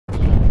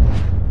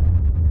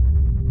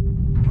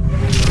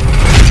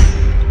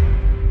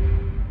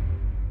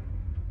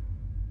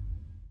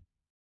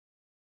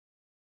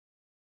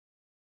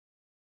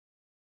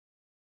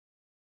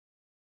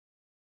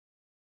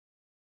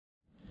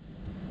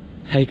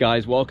Hey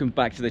guys, welcome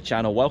back to the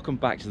channel, welcome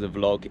back to the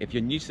vlog. If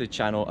you're new to the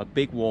channel, a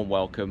big warm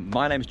welcome.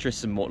 My name is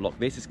Tristan Mortlock,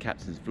 this is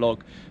Captain's Vlog.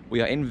 We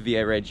are in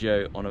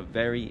Viareggio on a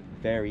very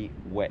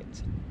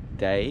wet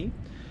day.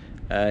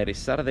 It is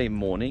Saturday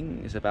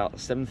morning, it's about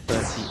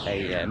 7:30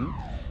 a.m.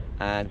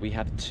 and we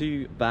have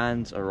two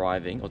vans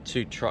arriving, or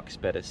two trucks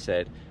better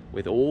said,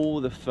 with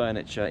all the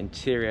furniture,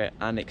 interior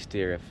and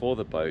exterior for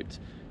the boat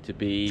to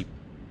be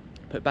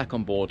put back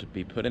on board, to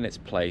be put in its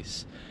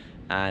place,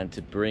 and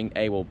to bring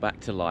AWOL back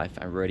to life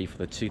and ready for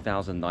the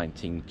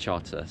 2019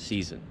 charter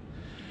season.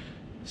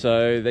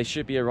 So they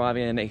should be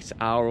arriving in the next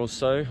hour or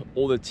so.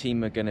 All the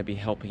team are going to be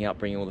helping out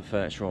bringing all the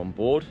furniture on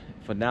board.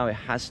 For now it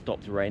has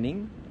stopped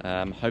raining.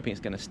 I'm hoping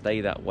it's going to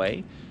stay that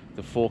way.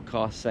 The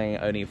forecast saying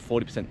only a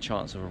 40%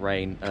 chance of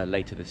rain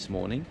later this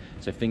morning,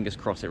 so fingers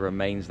crossed it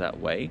remains that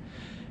way.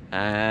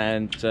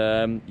 And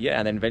yeah,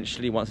 and then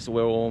eventually once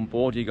we're all on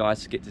board, you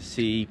guys get to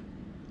see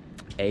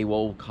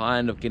AWOL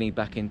kind of getting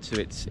back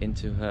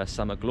into her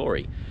summer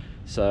glory.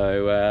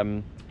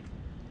 So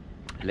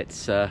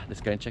let's go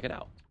and check it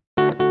out.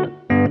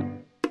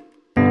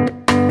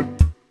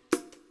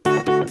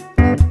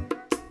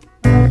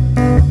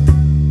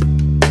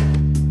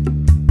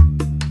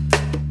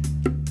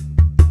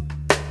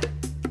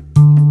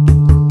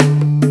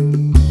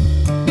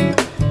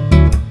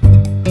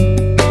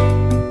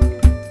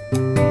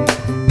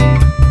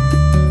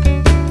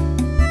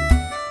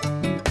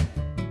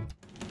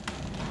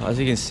 As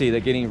you can see, they're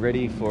getting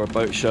ready for a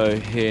boat show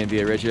here in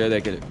Viareggio.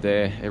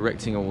 They're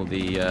erecting all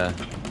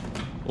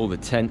the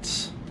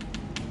tents.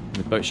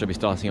 The boat show will be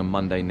starting on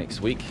Monday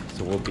next week,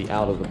 so we'll be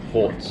out of the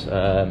port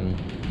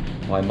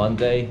by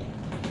Monday.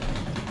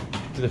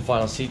 Do the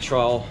final sea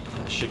trial.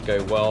 That should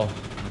go well,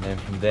 and then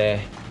from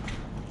there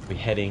we'll be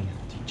heading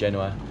to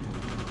Genoa,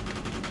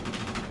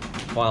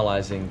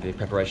 finalising the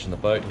preparation of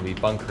the boat. We'll be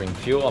bunkering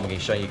fuel. I'm going to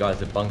show you guys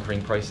the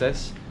bunkering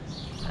process,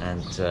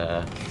 and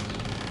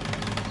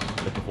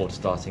looking forward to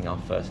starting our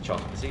first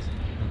charter of the season.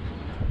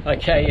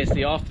 Okay, it's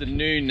the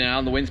afternoon now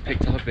and the wind's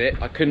picked up a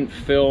bit. I couldn't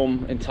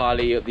film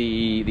entirely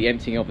the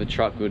emptying of the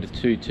truck, we were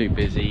too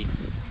busy.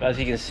 But as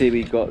you can see,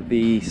 we've got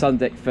the sun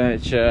deck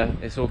furniture.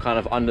 It's all kind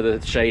of under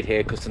the shade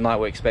here because tonight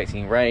we're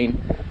expecting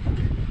rain.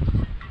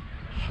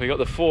 We got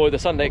the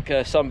sun deck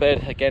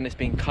sunbed. Again, it's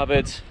been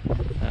covered.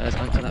 As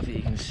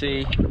you can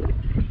see,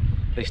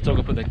 they still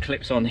got to put the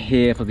clips on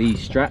here for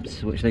these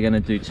straps, which they're going to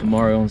do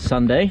tomorrow on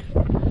Sunday.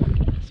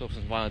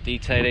 Some final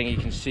detailing. You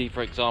can see,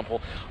 for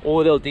example, all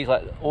the little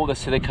details, like all the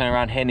silicone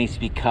around here needs to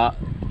be cut,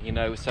 you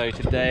know. So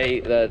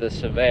today the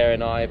surveyor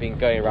and I have been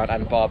going around,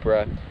 and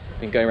Barbara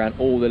been going around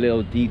all the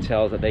little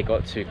details that they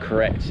got to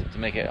correct to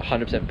make it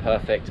 100%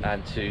 perfect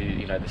and to,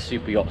 you know, the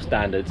super yacht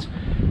standards,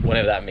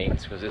 whatever that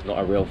means, because it's not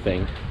a real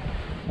thing.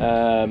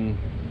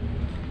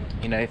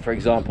 You know, for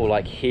example,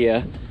 like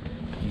here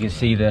you can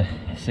see the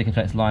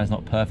circumflex line is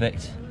not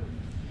perfect,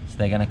 so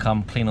they're going to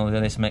come clean all of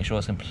this, make sure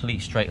it's a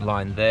complete straight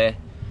line there.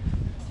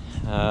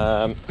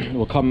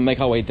 We'll come and make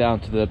our way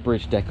down to the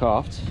bridge deck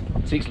aft.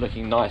 Seats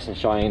looking nice and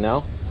shiny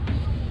now.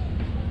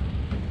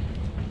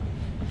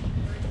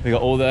 We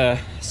got all the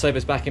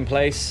sofas back in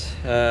place,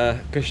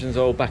 cushions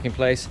all back in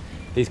place.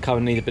 These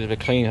covers need a bit of a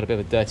clean, had a bit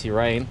of a dirty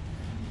rain.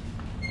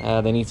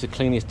 They need to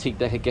clean this teak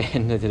deck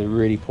again. They did a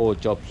really poor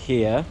job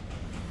here,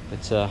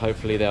 but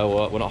hopefully they'll,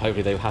 well, not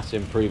hopefully, they'll have to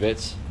improve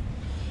it.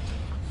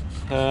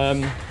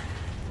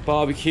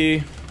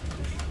 Barbecue.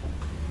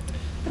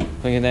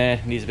 Thing in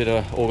there needs a bit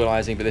of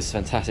organising, but this is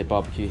fantastic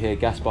barbecue here,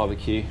 gas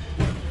barbecue.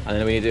 And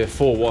then we do a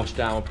full wash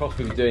down. We'll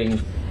probably be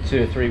doing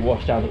 2 or 3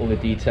 wash downs of all the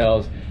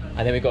details.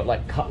 And then we've got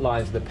like cut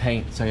lines of the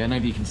paint. So I don't know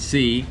if you can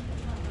see,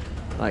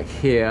 like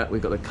here,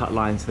 we've got the cut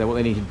lines. So then what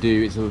they need to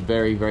do is a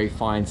very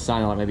fine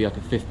sand, like maybe like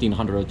a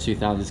 1500 or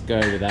 2000, just go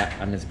with that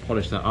and just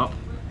polish that up.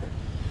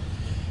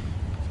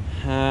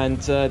 And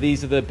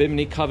these are the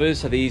bimini covers.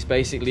 So these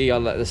basically are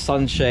like the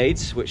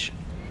sunshades, which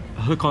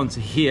hook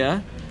onto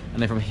here.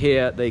 And then from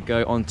here they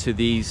go onto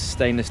these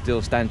stainless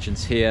steel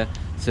stanchions here,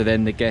 so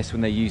then the guests,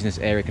 when they're using this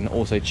area, can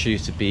also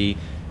choose to be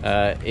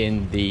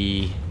in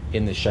the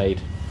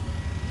shade.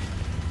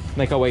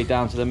 Make our way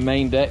down to the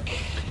main deck.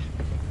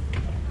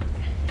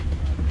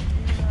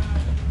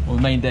 All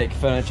the main deck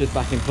furniture is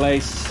back in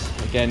place.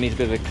 Again, needs a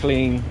bit of a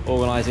clean,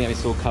 organising it.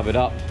 It's all covered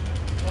up.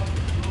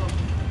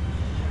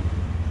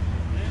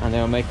 And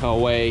then we'll make our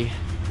way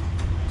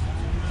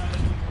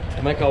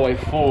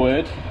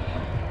forward.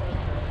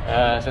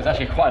 So it's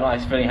actually quite a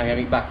nice feeling having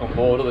everything back on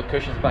board, all the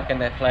cushions back in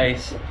their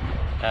place.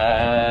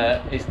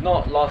 It's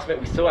not last minute,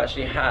 we still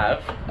actually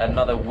have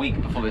another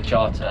week before the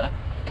charter,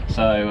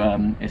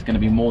 so it's going to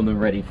be more than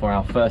ready for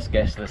our first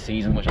guest of the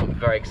season, which I'm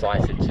very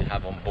excited to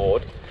have on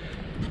board.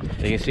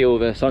 So you can see all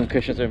the sun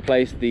cushions are in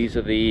place. These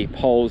are the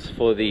poles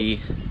for the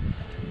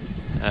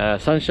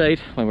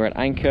sunshade when we're at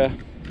anchor.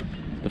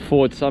 The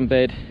forward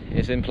sunbed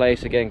is in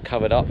place, again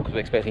covered up because we're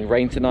expecting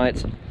rain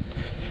tonight.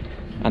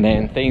 And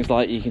then things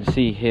like you can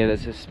see here,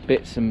 there's just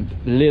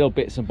little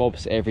bits and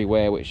bobs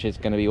everywhere, which is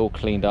going to be all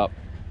cleaned up.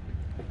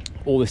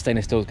 All the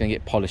stainless steel is going to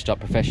get polished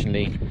up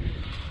professionally.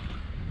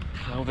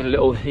 All the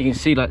little, you can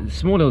see like the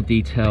small little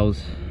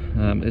details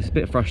It's a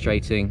bit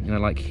frustrating, you know,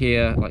 like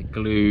here, like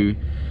glue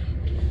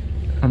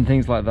and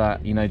things like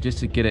that, you know, just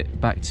to get it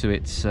back to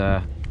its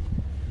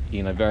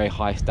you know, very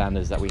high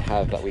standards that we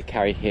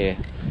carry here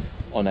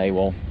on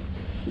AWOL.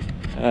 You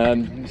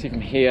can see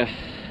from here,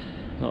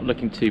 not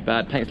looking too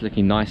bad. Paint's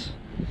looking nice.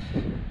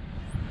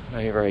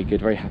 Very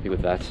good, very happy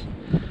with that.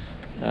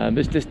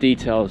 There's just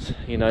details,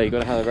 you know, you've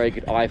got to have a very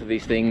good eye for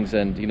these things,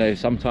 and you know,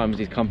 sometimes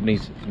these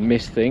companies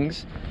miss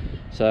things.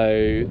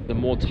 So the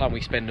more time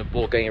we spend on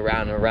board going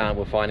around and around,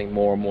 we're finding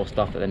more and more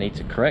stuff that they need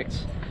to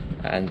correct.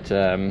 And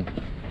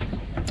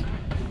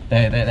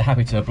they're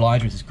happy to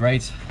oblige, which is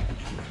great.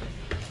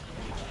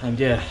 And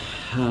yeah,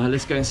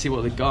 let's go and see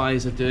what the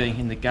guys are doing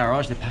in the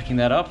garage. They're packing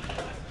that up.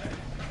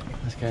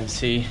 Let's go and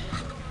see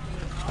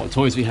what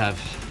toys we have.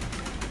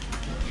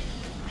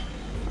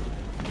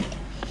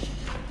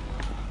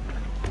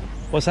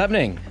 What's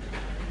happening?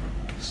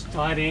 Just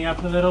tidying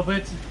up a little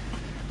bit.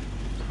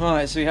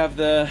 Alright, so we have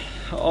the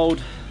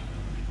old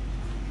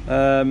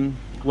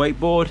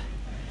wakeboard.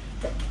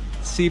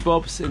 Sea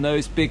bobs in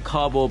those big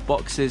cardboard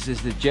boxes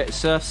is the jet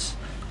surfs.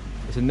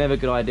 It's a never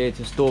good idea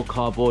to store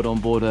cardboard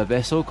on board a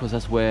vessel, because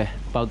that's where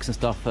bugs and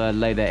stuff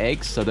lay their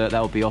eggs, so that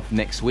will be off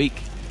next week.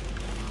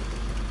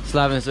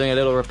 Slavin's doing a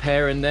little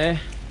repair in there.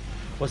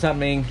 What's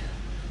happening,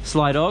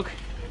 Sly Dog?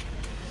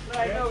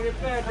 Sly Dog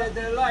repair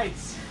the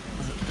lights.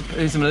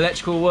 Doing some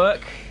electrical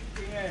work.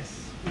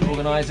 Yes.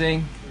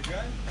 Organising.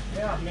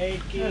 Yeah,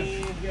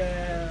 making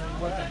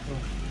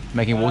waterproof.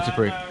 Making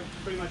waterproof.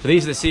 So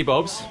these are the sea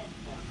bobs.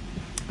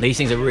 These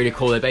things are really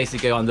cool. They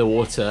basically go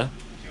underwater.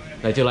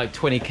 They do like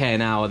 20k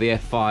an hour, the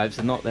F5s.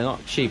 They're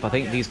not cheap. I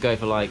think these go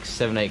for like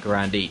 7-8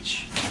 grand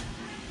each.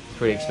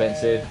 Pretty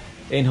expensive.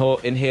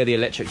 In here, the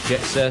electric jet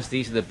surfs.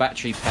 These are the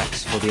battery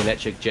packs for the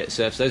electric jet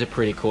surfs. Those are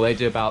pretty cool. They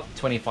do about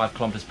 25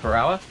 kilometers per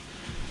hour.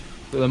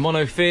 We've got the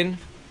mono fin.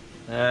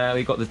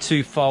 We've got the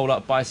 2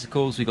 fold-up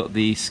bicycles. We've got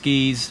the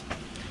skis.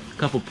 A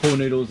couple pool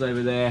noodles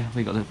over there.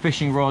 We've got the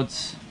fishing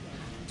rods.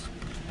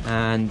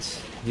 And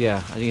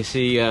yeah, as you can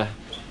see,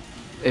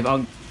 if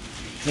I'm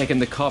taking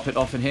the carpet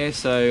off in here,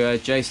 so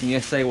Jason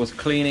yesterday was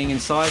cleaning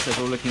inside, so it's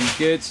all looking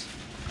good.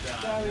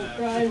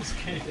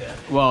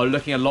 Well,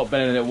 looking a lot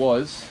better than it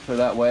was, put it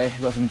that way.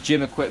 We've got some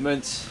gym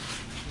equipment.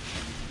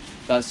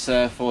 That's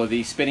for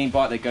the spinning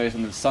bike that goes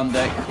on the sun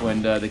deck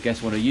when the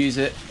guests want to use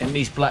it. In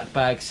these black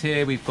bags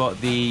here, we've got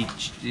the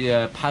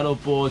paddle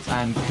boards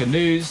and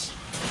canoes.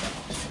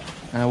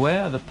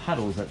 Where are the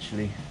paddles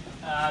actually?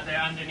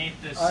 They're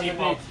underneath the sea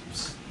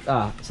bobs.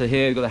 So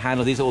here we've got the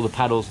handle. These are all the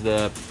paddles,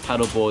 the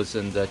paddle boards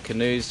and the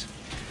canoes.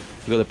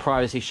 We've got the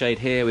privacy shade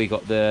here. We've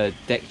got the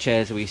deck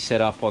chairs that we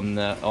set up on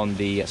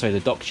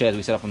the dock chairs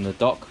we set up on the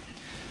dock.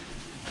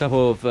 A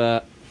couple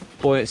of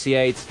buoyancy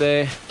aids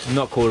there.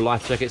 Not called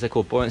life jackets, they're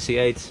called buoyancy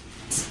aids.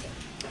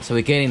 So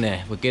we're getting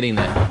there. We're getting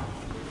there.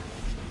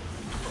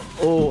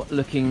 All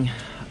looking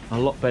a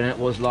lot better than it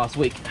was last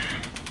week.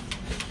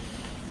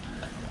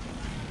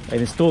 They've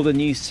installed a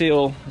new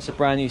seal. It's a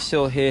brand new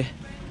seal here,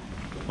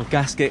 or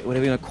gasket,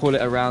 whatever you want to call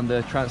it, around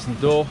the transom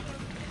door.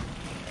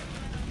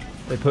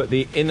 They put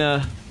the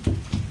inner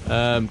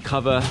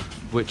cover,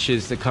 which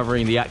is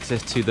covering the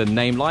access to the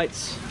name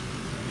lights.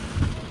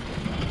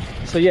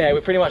 So yeah,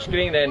 we're pretty much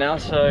getting there now,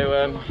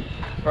 so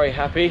very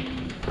happy.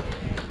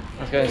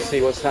 Let's go and see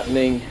what's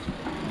happening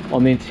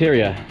on the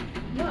interior.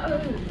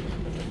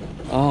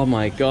 Oh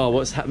my god,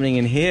 what's happening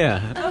in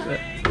here? Oh,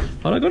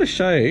 I've got to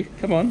show you,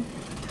 come on.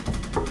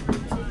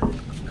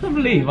 I can't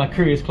believe my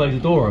crew has closed the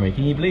door on me,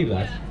 can you believe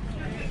that?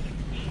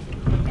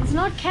 It's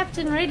not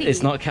Captain Ready.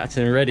 It's not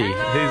Captain Ready.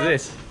 Hello. Who's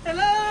this?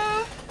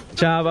 Hello!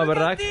 Ciao,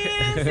 Babarak.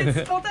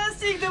 It's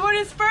fantastic, the one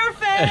is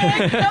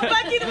perfect! Come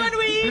back in 1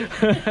 week!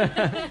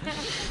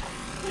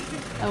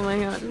 Oh my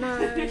god,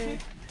 no.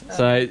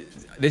 So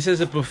this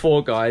is a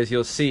before, guys.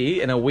 You'll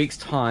see in a week's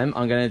time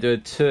I'm going to do a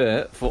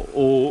tour for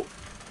all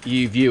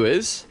you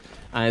viewers,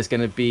 and it's going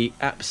to be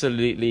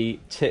absolutely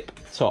tip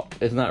top.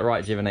 Isn't that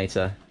right,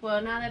 Givinator?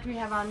 Well, now that we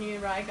have our new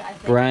rug, I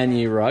think Brand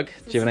new rug.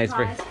 it's a Givinator's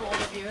surprise for all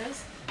the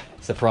viewers.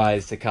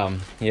 surprise to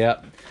come.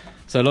 Yep.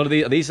 So a lot of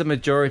these are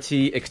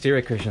majority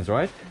exterior cushions,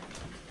 right?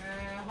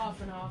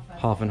 Half and half.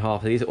 Half and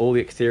half. These are all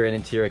the exterior and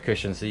interior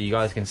cushions, so you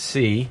guys can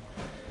see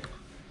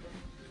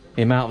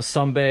the amount of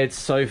sunbeds,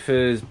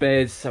 sofas,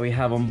 beds that we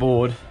have on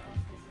board.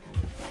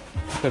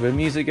 Got a bit of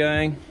music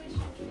going.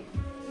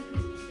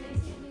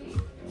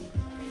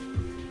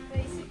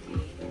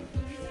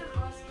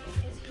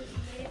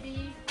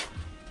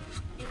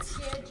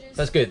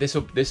 That's good. This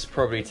will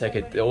probably take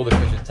all the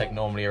cushions take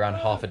normally around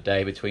half a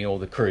day between all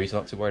the crew, so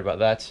not too worried about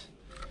that.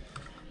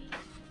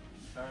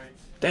 Sorry.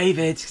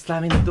 David,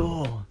 slamming the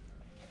door.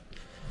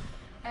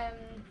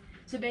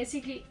 So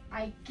basically,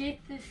 I get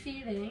the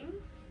feeling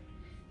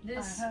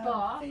this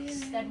box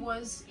that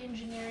was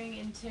engineering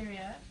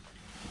interior,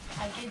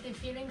 I get the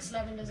feeling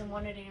Slavin doesn't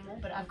want it anymore,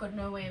 but I've got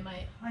no way in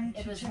my.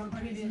 It was from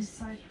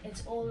previous.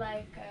 It's all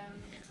like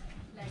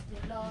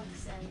the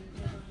logs and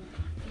little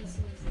pieces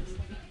and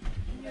stuff.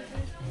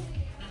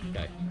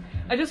 Okay.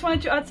 I just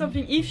wanted to add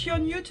something. If you're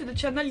new to the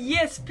channel,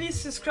 yes, please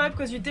subscribe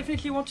because you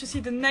definitely want to see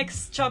the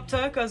next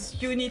chapter because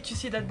you need to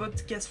see that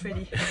boat gets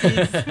ready.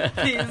 Please,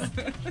 please.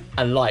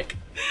 And like.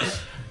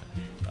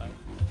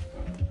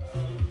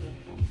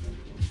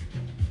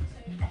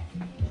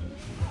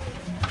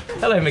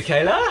 Hello,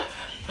 Michaela.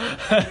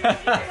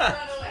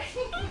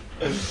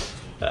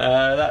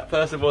 That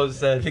person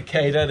was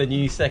Michaela, the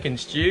new second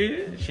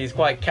stew. She's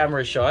quite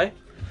camera shy,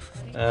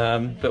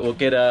 but we'll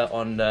get her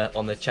on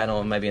the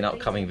channel and maybe an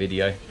upcoming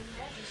video.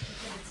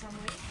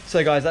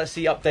 So guys, that's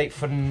the update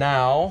for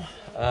now.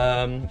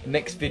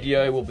 Next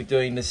video we'll be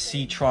doing the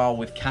sea trial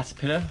with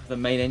Caterpillar, the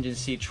main engine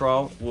sea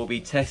trial. We'll be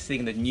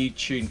testing the new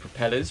tuned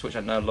propellers, which I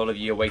know a lot of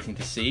you are waiting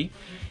to see.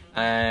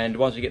 And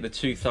once we get the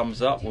 2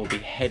 thumbs up, we'll be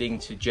heading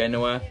to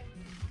Genoa.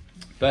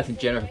 Berth in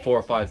Genoa for 4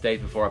 or 5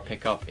 days before I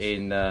pick up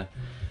in the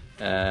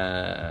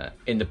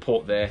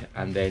port there,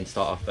 and then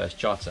start our first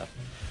charter.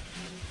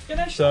 Can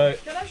I show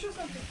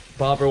something?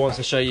 Barbara wants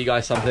to show you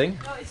guys something.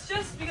 No, it's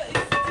just because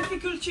it's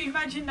difficult to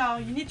imagine now.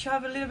 You need to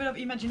have a little bit of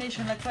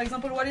imagination. Like, for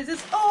example, what is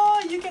this?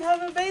 Oh, you can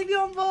have a baby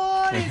on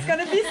board. It's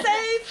gonna be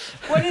safe.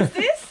 What is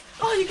this?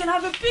 Oh, you can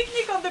have a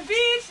picnic on the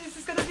beach. This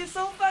is gonna be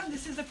so fun.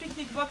 This is the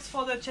picnic box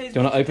for the chase boat. Do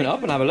you want to open it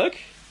up and have a look?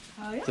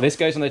 Oh, yeah. So this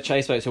goes on the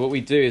chase boat. So what we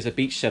do is a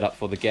beach setup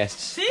for the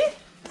guests. See?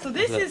 So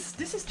this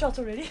is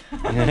charter ready.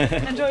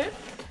 Enjoy it.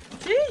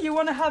 See? You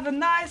want to have a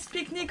nice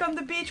picnic on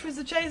the beach with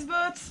the chase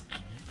boats?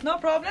 No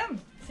problem.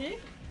 See?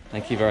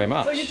 Thank you very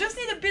much. So you just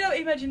need a bit of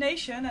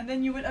imagination, and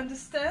then you will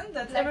understand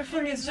that Like,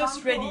 everything is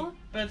just ready,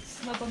 but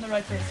it's not on the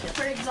right place yet.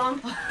 For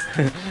example.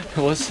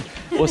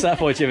 What's that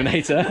for,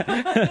 Jiminator?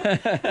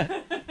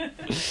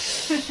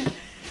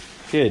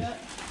 Good. Okay,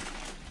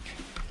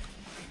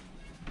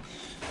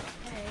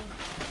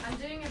 I'm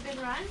doing a big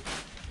run.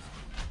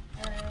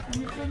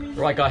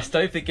 Right guys,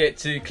 don't forget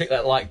to click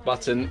that like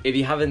button. If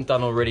you haven't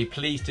done already,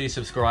 please do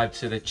subscribe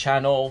to the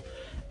channel.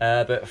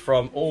 But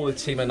from all the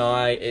team and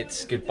I,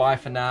 it's goodbye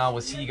for now.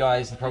 We'll see you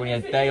guys in probably a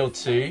day or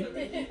two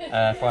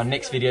for our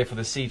next video for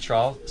the sea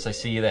trial. So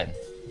see you then.